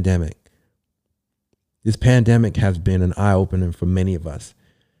with the pandemic. This pandemic has been an eye-opener for many of us,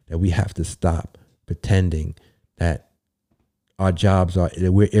 that we have to stop pretending that our jobs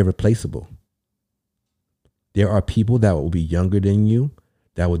that we're irreplaceable. There are people that will be younger than you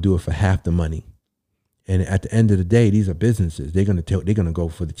that will do it for half the money. And at the end of the day, these are businesses. They're going to go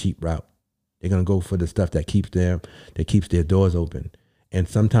for the cheap route. They're going to go for the stuff that keeps their doors open. And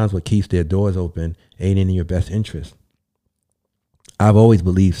sometimes what keeps their doors open ain't in your best interest. I've always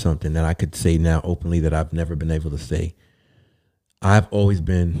believed something that I could say now openly that I've never been able to say. I always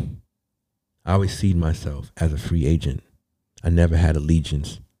see myself as a free agent. I never had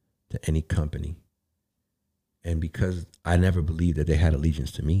allegiance to any company. And because I never believed that they had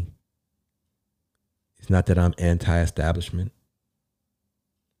allegiance to me, it's not that I'm anti-establishment.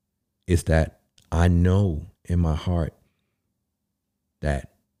 It's that I know in my heart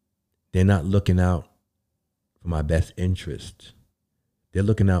that they're not looking out for my best interest. They're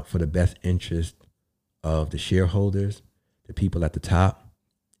looking out for the best interest of the shareholders, the people at the top,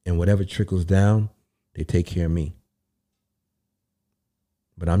 And whatever trickles down, they take care of me.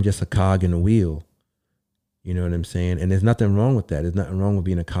 But I'm just a cog in the wheel. You know what I'm saying? And there's nothing wrong with that. There's nothing wrong with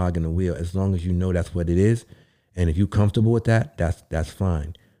being a cog in the wheel, as long as you know that's what it is. And if you're comfortable with that, that's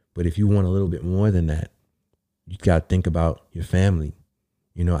fine. But if you want a little bit more than that, you got to think about your family.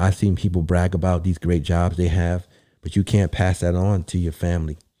 You know, I've seen people brag about these great jobs they have, but you can't pass that on to your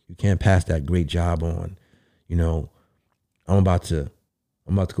family. You can't pass that great job on. You know, I'm about to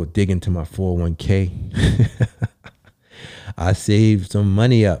go dig into my 401k. I saved some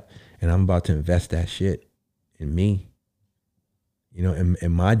money up, and I'm about to invest that shit in me. You know,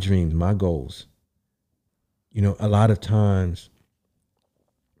 in my dreams, my goals. You know, a lot of times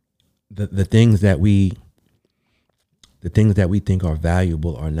the things that we think are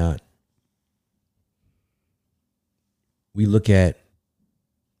valuable are not. We look at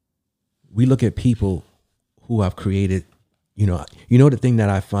people who have created, you know, the thing that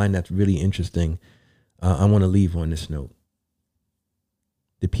I find that's really interesting. I want to leave on this note.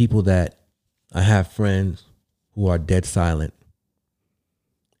 The people that I have friends who are dead silent,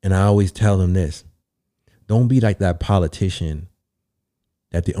 and I always tell them this: don't be like that politician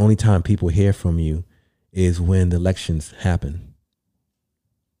that the only time people hear from you is when the elections happen.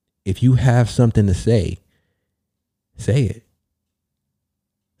 If you have something to say, say it.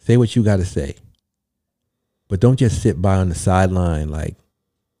 Say what you got to say. But don't just sit by on the sideline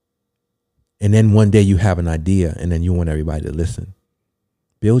and then one day you have an idea and then you want everybody to listen.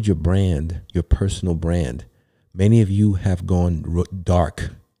 Build your brand, your personal brand. Many of you have gone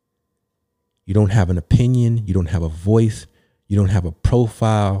dark. You don't have an opinion. You don't have a voice. You don't have a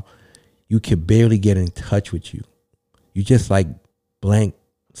profile. You can barely get in touch with you. You just like blank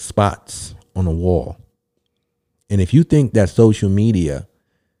spots on a wall. And if you think that social media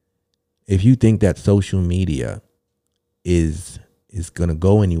is going to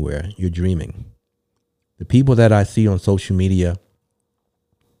go anywhere, you're dreaming. The people that I see on social media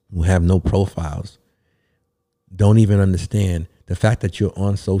who have no profiles don't even understand the fact that you're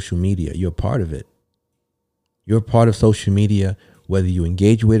on social media. You're part of it. You're a part of social media, whether you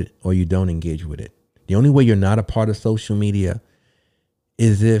engage with it or you don't engage with it. The only way you're not a part of social media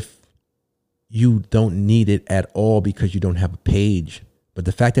is if you don't need it at all because you don't have a page. But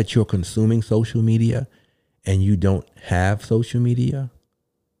the fact that you're consuming social media and you don't have social media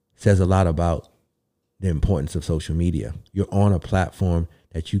says a lot about the importance of social media. You're on a platform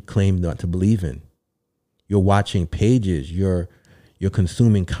that you claim not to believe in. You're watching pages, you're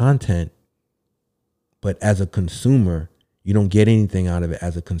consuming content, but as a consumer, you don't get anything out of it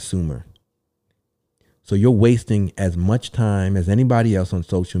as a consumer. So you're wasting as much time as anybody else on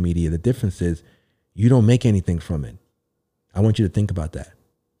social media. The difference is you don't make anything from it. I want you to think about that.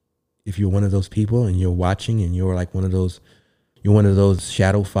 If you're one of those people and you're watching and you're like one of those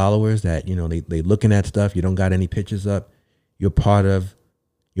shadow followers that, you know, they looking at stuff, you don't got any pictures up, you're part of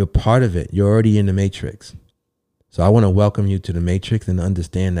it. You're already in the matrix. So I want to welcome you to the matrix and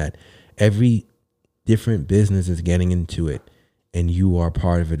understand that every different business is getting into it and you are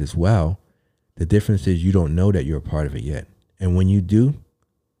part of it as well. The difference is you don't know that you're a part of it yet. And when you do,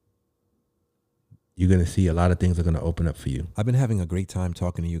 you're going to see a lot of things are going to open up for you. I've been having a great time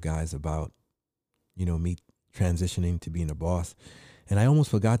talking to you guys about, you know, me transitioning to being a boss. And I almost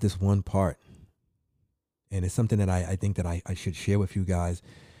forgot this one part. And it's something that I think that I should share with you guys.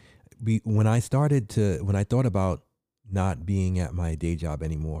 When I thought about not being at my day job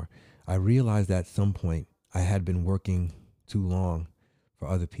anymore, I realized that at some point I had been working too long for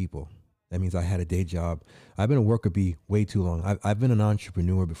other people. That means I had a day job. I've been a worker bee way too long. I've been an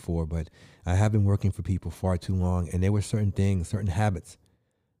entrepreneur before, but I have been working for people far too long. And there were certain things, certain habits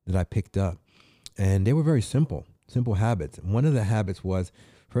that I picked up. And they were very simple habits. One of the habits was,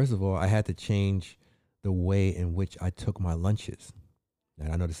 first of all, I had to change the way in which I took my lunches.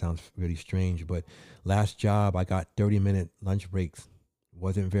 And I know this sounds really strange, but last job, I got 30-minute lunch breaks. It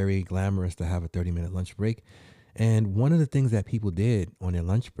wasn't very glamorous to have a 30-minute lunch break. And one of the things that people did on their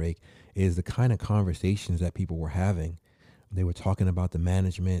lunch break is the kind of conversations that people were having. They were talking about the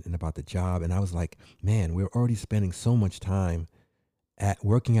management and about the job. And I was like, man, we're already spending so much time at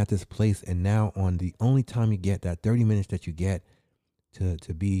working at this place. And now on the only time you get that 30 minutes that you get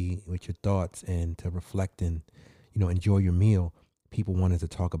to be with your thoughts and to reflect and, you know, enjoy your meal, people wanted to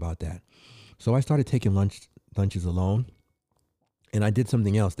talk about that. So I started taking lunches alone. And I did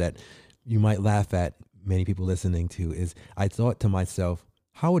something else that you might laugh at, many people listening to, is I thought to myself,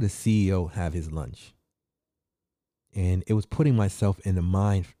 how would a CEO have his lunch? And it was putting myself in the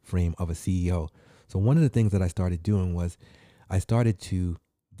mind frame of a CEO. So one of the things that I started doing was I started to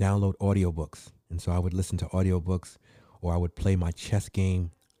download audiobooks. And so I would listen to audiobooks, or I would play my chess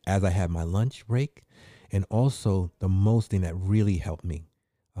game as I had my lunch break. And also the most thing that really helped me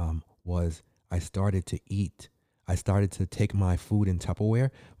was I started to eat. I started to take my food in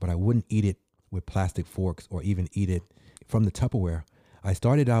Tupperware, but I wouldn't eat it with plastic forks or even eat it from the Tupperware. I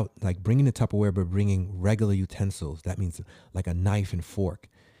started out like bringing the Tupperware, but bringing regular utensils. That means like a knife and fork.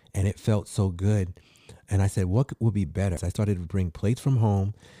 And it felt so good. And I said, what would be better? So I started to bring plates from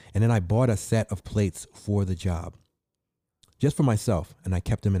home. And then I bought a set of plates for the job, just for myself. And I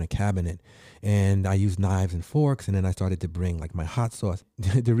kept them in a cabinet. And I used knives and forks. And then I started to bring like my hot sauce.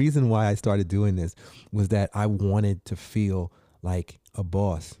 The reason why I started doing this was that I wanted to feel like a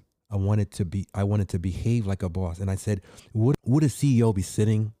boss. I wanted to behave like a boss. And I said, would a CEO be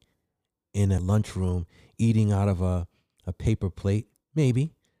sitting in a lunchroom eating out of a paper plate?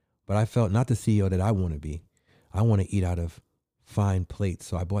 Maybe. But I felt not the CEO that I want to be. I want to eat out of fine plates.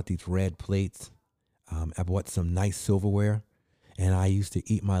 So I bought these red plates. I bought some nice silverware. And I used to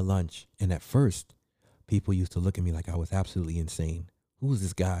eat my lunch. And at first, people used to look at me like I was absolutely insane. Who's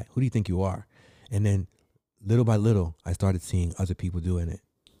this guy? Who do you think you are? And then little by little, I started seeing other people doing it.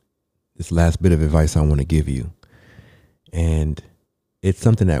 This last bit of advice I want to give you, and it's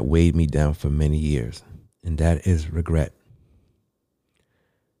something that weighed me down for many years, and that is regret.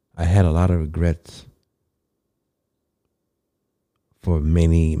 I had a lot of regrets for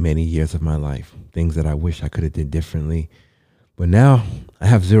many, many years of my life, things that I wish I could have did differently. But now I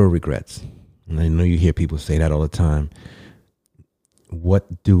have zero regrets. And I know you hear people say that all the time.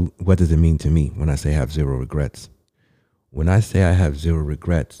 What does it mean to me when I say I have zero regrets? When I say I have zero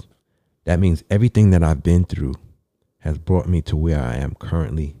regrets, that means everything that I've been through has brought me to where I am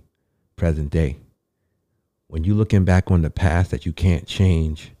currently, present day. When you're looking back on the past that you can't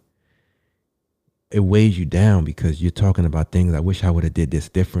change, it weighs you down because you're talking about things I wish I would have did this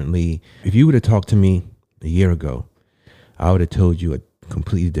differently. If you would have talked to me a year ago, I would have told you a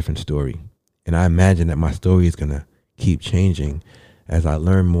completely different story. And I imagine that my story is going to keep changing as I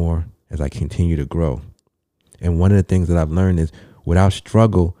learn more, as I continue to grow. And one of the things that I've learned is without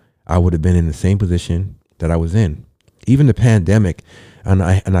struggle, I would have been in the same position that I was in. Even the pandemic, and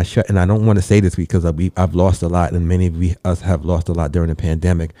I don't want to say this because I've lost a lot, and many of us have lost a lot during the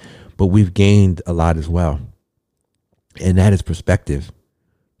pandemic, but we've gained a lot as well. And that is perspective,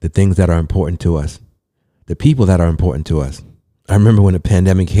 the things that are important to us, the people that are important to us. I remember when the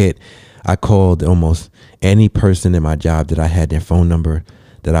pandemic hit, I called almost any person in my job that I had their phone number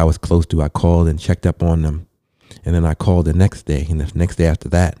that I was close to. I called and checked up on them. And then I called the next day and the next day after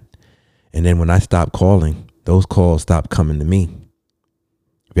that. And then when I stopped calling, those calls stopped coming to me.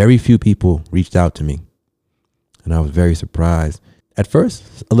 Very few people reached out to me. And I was very surprised. At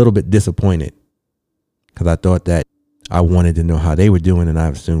first, a little bit disappointed because I thought that I wanted to know how they were doing, and I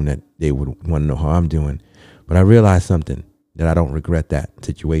assumed that they would want to know how I'm doing. But I realized something, that I don't regret that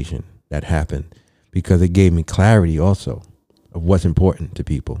situation that happened because it gave me clarity also of what's important to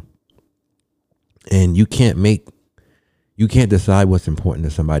people. And you can't decide what's important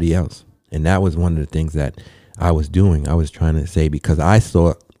to somebody else. And that was one of the things that I was doing. I was trying to say, because I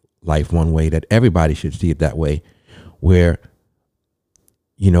saw life one way, that everybody should see it that way, where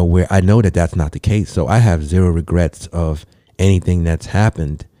I know that that's not the case. So I have zero regrets of anything that's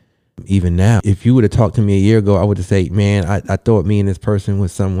happened. Even now, if you would have talked to me a year ago, I would have said, man, I thought me and this person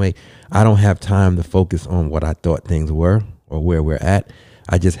was some way. I don't have time to focus on what I thought things were or where we're at.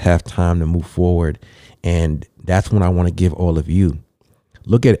 I just have time to move forward. And that's when I want to give all of you.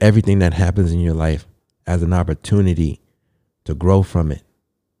 Look at everything that happens in your life as an opportunity to grow from it.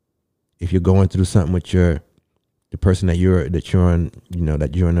 If you're going through something with the person that you're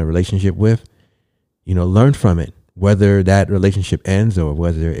in a relationship with, learn from it. Whether that relationship ends or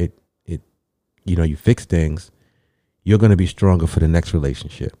whether you fix things, you're going to be stronger for the next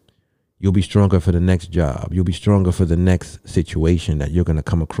relationship. You'll be stronger for the next job. You'll be stronger for the next situation that you're going to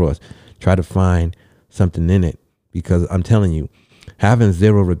come across. Try to find something in it, because I'm telling you, having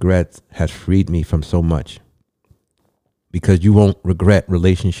zero regrets has freed me from so much, because you won't regret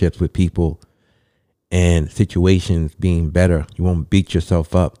relationships with people and situations being better. You won't beat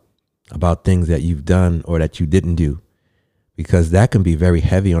yourself up about things that you've done or that you didn't do, because that can be very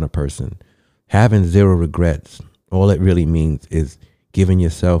heavy on a person. Having zero regrets, all it really means is giving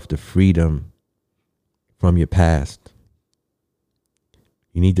yourself the freedom from your past.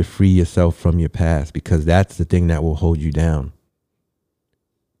 You need to free yourself from your past, because that's the thing that will hold you down.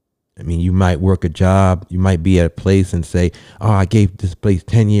 I mean, you might work a job, you might be at a place and say, oh, I gave this place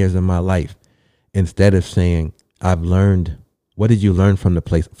 10 years of my life. Instead of saying, I've learned, what did you learn from the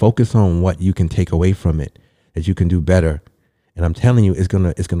place? Focus on what you can take away from it, that you can do better. And I'm telling you, it's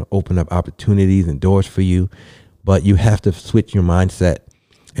gonna open up opportunities and doors for you. But you have to switch your mindset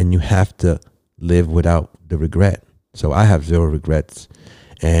and you have to live without the regret. So I have zero regrets,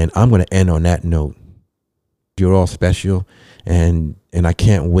 and I'm going to end on that note. You're all special, and I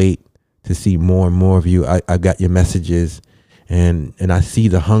can't wait to see more and more of you. I got your messages, and I see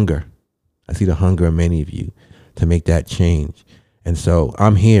the hunger. I see the hunger in many of you to make that change. And so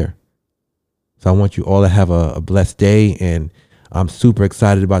I'm here. So I want you all to have a blessed day, and I'm super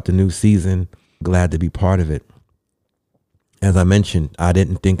excited about the new season. Glad to be part of it. As I mentioned, I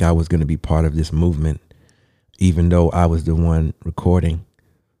didn't think I was going to be part of this movement, even though I was the one recording.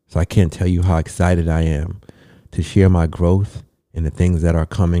 So I can't tell you how excited I am to share my growth and the things that are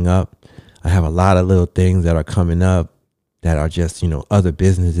coming up. I have a lot of little things that are coming up that are just, other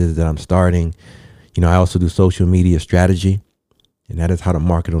businesses that I'm starting. I also do social media strategy, and that is how to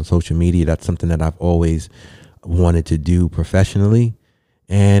market on social media. That's something that I've always wanted to do professionally.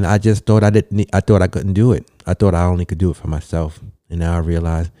 And I just thought I couldn't do it. I thought I only could do it for myself. And now I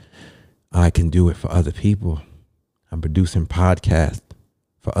realize I can do it for other people. I'm producing podcasts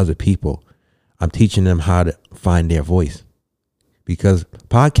for other people. I'm teaching them how to find their voice, because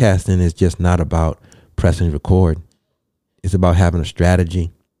podcasting is just not about pressing record. It's about having a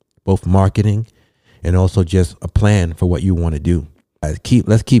strategy, both marketing and also just a plan for what you want to do.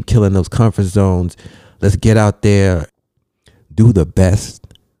 Let's keep killing those comfort zones. Let's get out there, do the best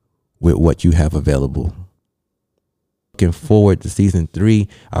with what you have available. Looking forward to season 3.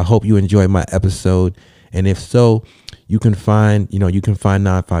 I hope you enjoyed my episode. And if so, you can find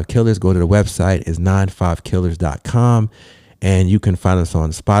 9-5 Killers. Go to the website, it's 95killers.com. And you can find us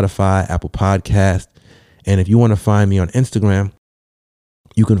on Spotify, Apple Podcast. And if you want to find me on Instagram,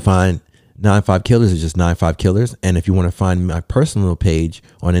 you can find 9-5 Killers is just 9-5 Killers. And if you want to find my personal page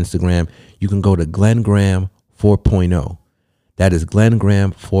on Instagram, you can go to Glenn Graham 4.0. That is Glenn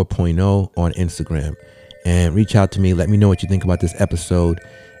Graham 4.0 on Instagram. And reach out to me. Let me know what you think about this episode.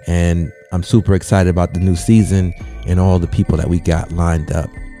 And I'm super excited about the new season and all the people that we got lined up.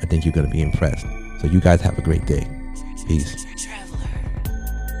 I think you're going to be impressed. So you guys have a great day. Peace.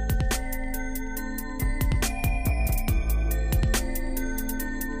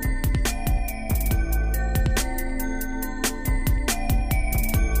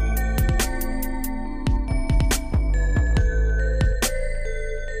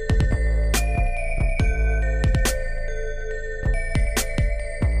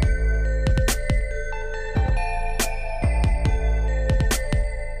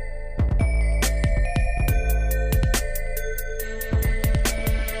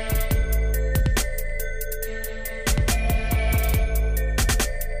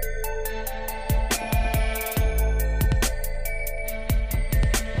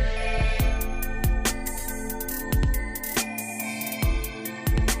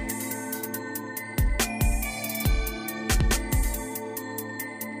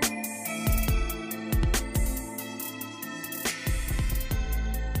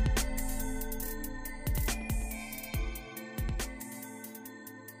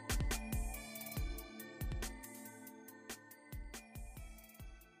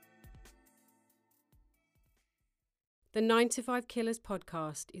 The 9-5 Killers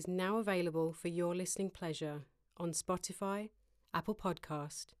podcast is now available for your listening pleasure on Spotify, Apple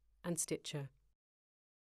Podcast, and Stitcher.